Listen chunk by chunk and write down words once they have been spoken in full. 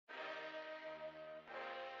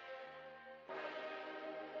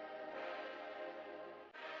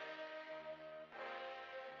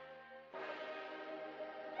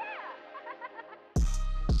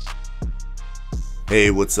Hey,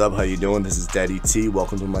 what's up? How you doing? This is Daddy T.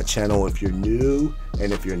 Welcome to my channel if you're new,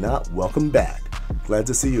 and if you're not, welcome back. Glad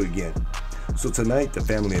to see you again. So tonight, the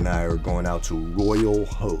family and I are going out to Royal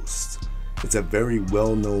Host. It's a very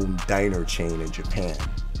well-known diner chain in Japan.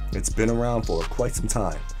 It's been around for quite some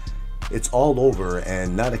time. It's all over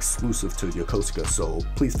and not exclusive to Yokosuka, so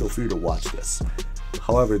please feel free to watch this.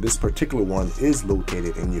 However, this particular one is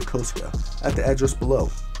located in Yokosuka at the address below.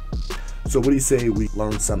 So what do you say we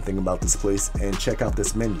learn something about this place and check out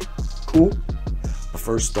this menu? Cool? But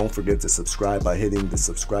first, don't forget to subscribe by hitting the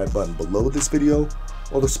subscribe button below this video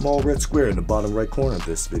or the small red square in the bottom right corner of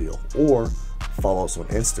this video, or follow us on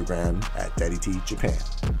Instagram at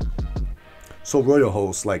DaddyTJapan. So Royal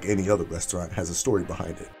Host, like any other restaurant, has a story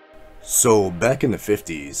behind it. So back in the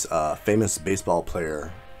 50s, a famous baseball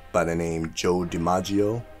player by the name Joe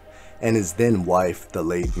DiMaggio and his then wife, the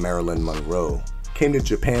late Marilyn Monroe, came to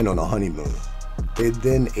Japan on a honeymoon. They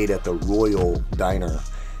then ate at the Royal Diner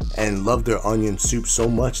and loved their onion soup so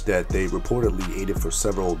much that they reportedly ate it for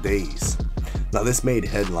several days. Now this made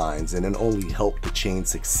headlines and it only helped the chain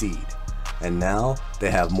succeed. And now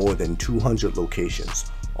they have more than 200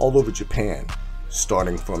 locations all over Japan,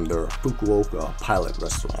 starting from their Fukuoka pilot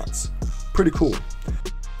restaurants. Pretty cool.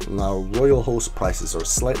 Now, Royal Host prices are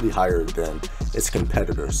slightly higher than its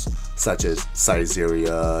competitors, such as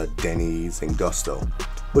Saizeriya, Denny's, and Gusto,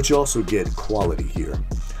 but you also get quality here.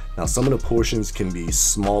 Now, some of the portions can be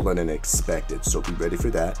smaller than expected, so be ready for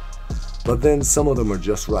that, but then some of them are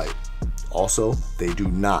just right. Also, they do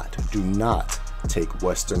not take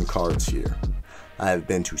Western cards here. I have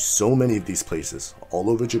been to so many of these places all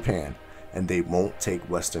over Japan, and they won't take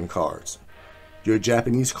Western cards. Your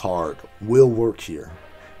Japanese card will work here,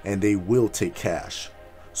 and they will take cash,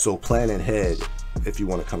 so plan ahead if you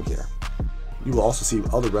want to come here. You will also see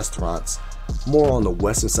other restaurants more on the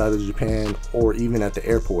western side of Japan, or even at the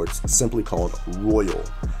airports, simply called Royal.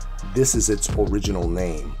 This is its original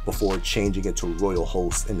name before changing it to Royal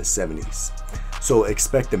Host in the 70s. So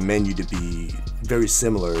expect the menu to be very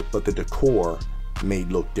similar, but the decor may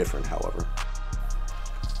look different, however.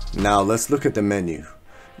 Now let's look at the menu.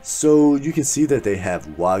 So you can see that they have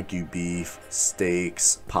wagyu beef,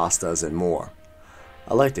 steaks, pastas, and more.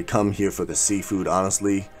 I like to come here for the seafood,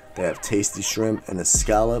 honestly. They have tasty shrimp, and the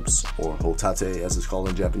scallops, or hotate as it's called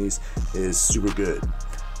in Japanese, is super good.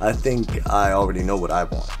 I think I already know what I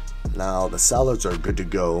want. Now the salads are good to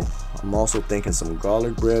go. I'm also thinking some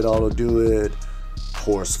garlic bread ought to do it. Of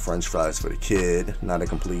course, french fries for the kid. Not a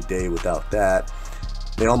complete day without that.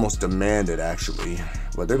 They almost demand it actually,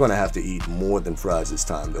 but they're going to have to eat more than fries this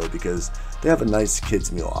time though, because they have a nice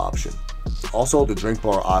kids meal option. Also, the drink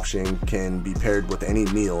bar option can be paired with any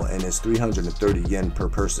meal and is 330 yen per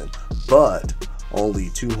person, but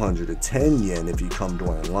only 210 yen if you come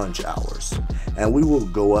during lunch hours. And we will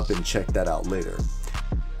go up and check that out later.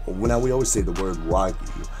 Now we always say the word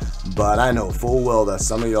wagyu, but I know full well that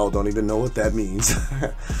some of y'all don't even know what that means.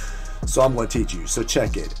 So I'm going to teach you, so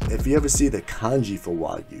check it. If you ever see the kanji for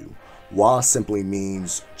wagyu, wa simply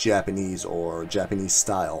means Japanese or Japanese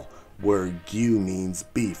style, where gyu means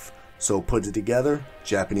beef. So put it together,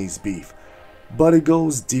 Japanese beef. But it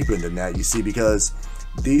goes deeper than that, you see, because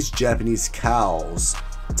these Japanese cows,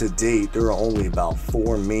 to date, there are only about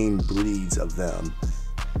 4 main breeds of them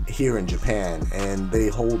here in Japan, and they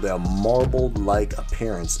hold a marble-like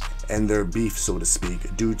appearance and their beef, so to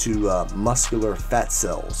speak, due to muscular fat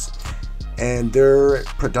cells. And their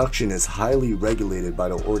production is highly regulated by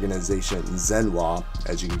the organization Zenwa,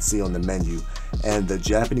 as you can see on the menu, and the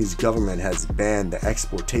Japanese government has banned the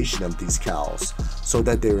exportation of these cows so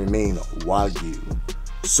that they remain wagyu.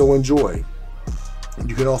 So enjoy.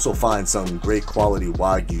 You can also find some great quality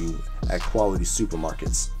wagyu at quality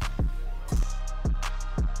supermarkets.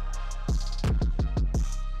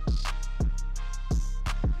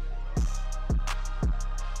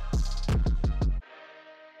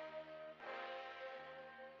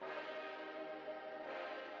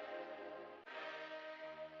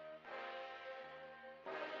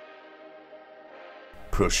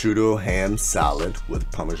 Prosciutto ham salad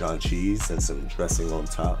with Parmesan cheese and some dressing on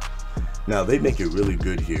top. Now they make it really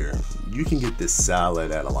good here. You can get this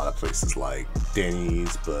salad at a lot of places like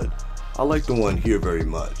Denny's, but I like the one here very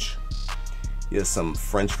much. Here's some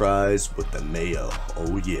french fries with the mayo.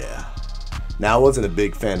 Oh yeah. Now I wasn't a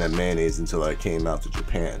big fan of mayonnaise until I came out to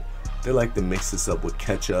Japan. They like to mix this up with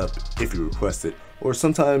ketchup if you request it, or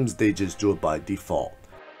sometimes they just do it by default.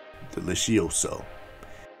 Delicioso.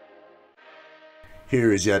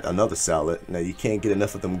 Here is yet another salad. Now you can't get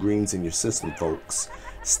enough of them greens in your system, folks.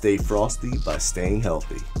 Stay frosty by staying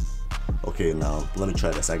healthy. Okay, now let me try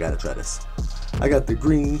this. I gotta try this. I got the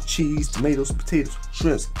green cheese, tomatoes, potatoes,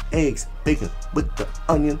 shrimps, eggs, bacon with the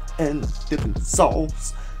onion and the dipping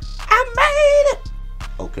sauce. I made it!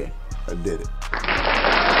 Okay, I did it.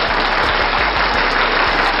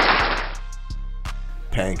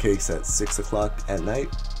 Pancakes at 6 o'clock at night?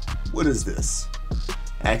 What is this?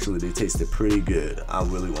 Actually, they tasted pretty good, I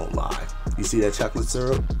really won't lie. You see that chocolate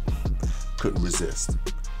syrup? Couldn't resist.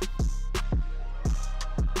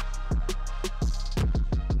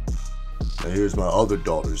 Now here's my other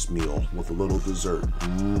daughter's meal with a little dessert.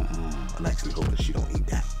 I'm actually hoping she don't eat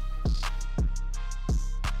that.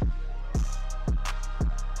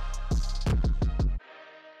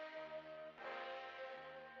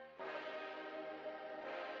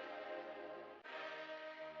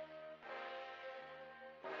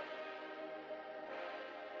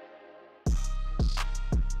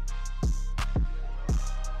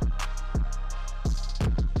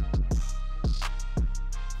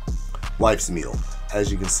 Wife's meal.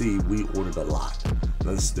 As you can see, we ordered a lot.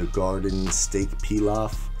 This is the garden steak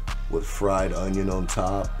pilaf with fried onion on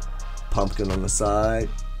top, pumpkin on the side.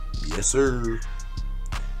 Yes, sir.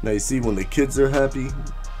 Now you see, when the kids are happy,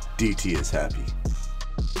 DT is happy.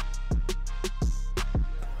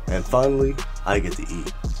 And finally, I get to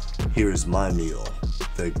eat. Here is my meal,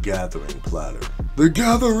 the gathering platter. The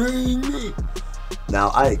gathering! Now,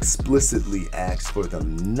 I explicitly asked for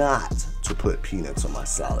them not to put peanuts on my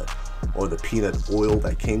salad, or the peanut oil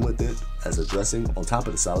that came with it as a dressing on top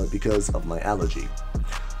of the salad because of my allergy,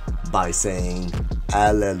 by saying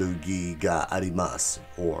 "allergi ga arimasu,"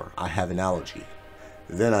 or I have an allergy.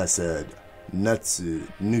 Then I said "natsu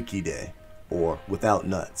nukide," or without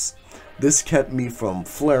nuts. This kept me from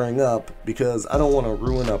flaring up because I don't want to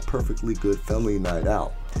ruin a perfectly good family night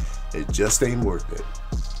out. It just ain't worth it.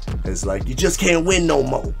 It's like, you just can't win no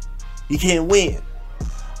more. You can't win.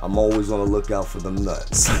 I'm always on the lookout for them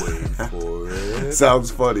nuts. Wait for it.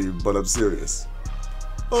 Sounds funny, but I'm serious.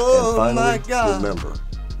 Oh, and finally, my God. Remember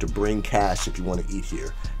to bring cash if you want to eat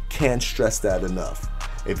here. Can't stress that enough.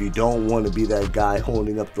 If you don't want to be that guy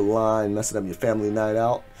holding up the line, messing up your family night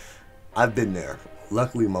out, I've been there.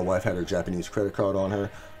 Luckily, my wife had her Japanese credit card on her,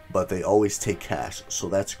 but they always take cash, so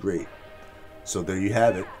that's great. So there you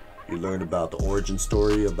have it. You learned about the origin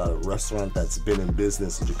story about a restaurant that's been in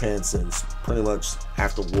business in Japan since pretty much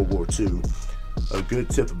after World War II. A good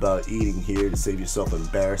tip about eating here to save yourself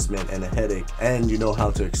embarrassment and a headache, and you know how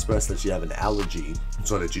to express that you have an allergy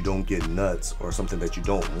so that you don't get nuts or something that you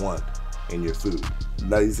don't want in your food.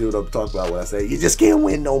 Now you see what I'm talking about when I say you just can't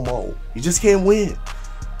win no more. You just can't win.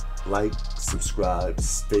 Like, subscribe,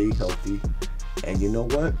 stay healthy, and you know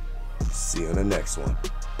what? See you in the next one.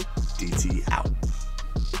 DT out.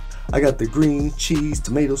 I got the green cheese,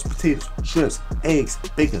 tomatoes, potatoes, shrimps, eggs,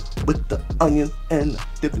 bacon with the onion and the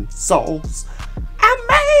dipping sauce. I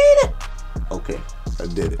made it! Okay, I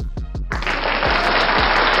did it.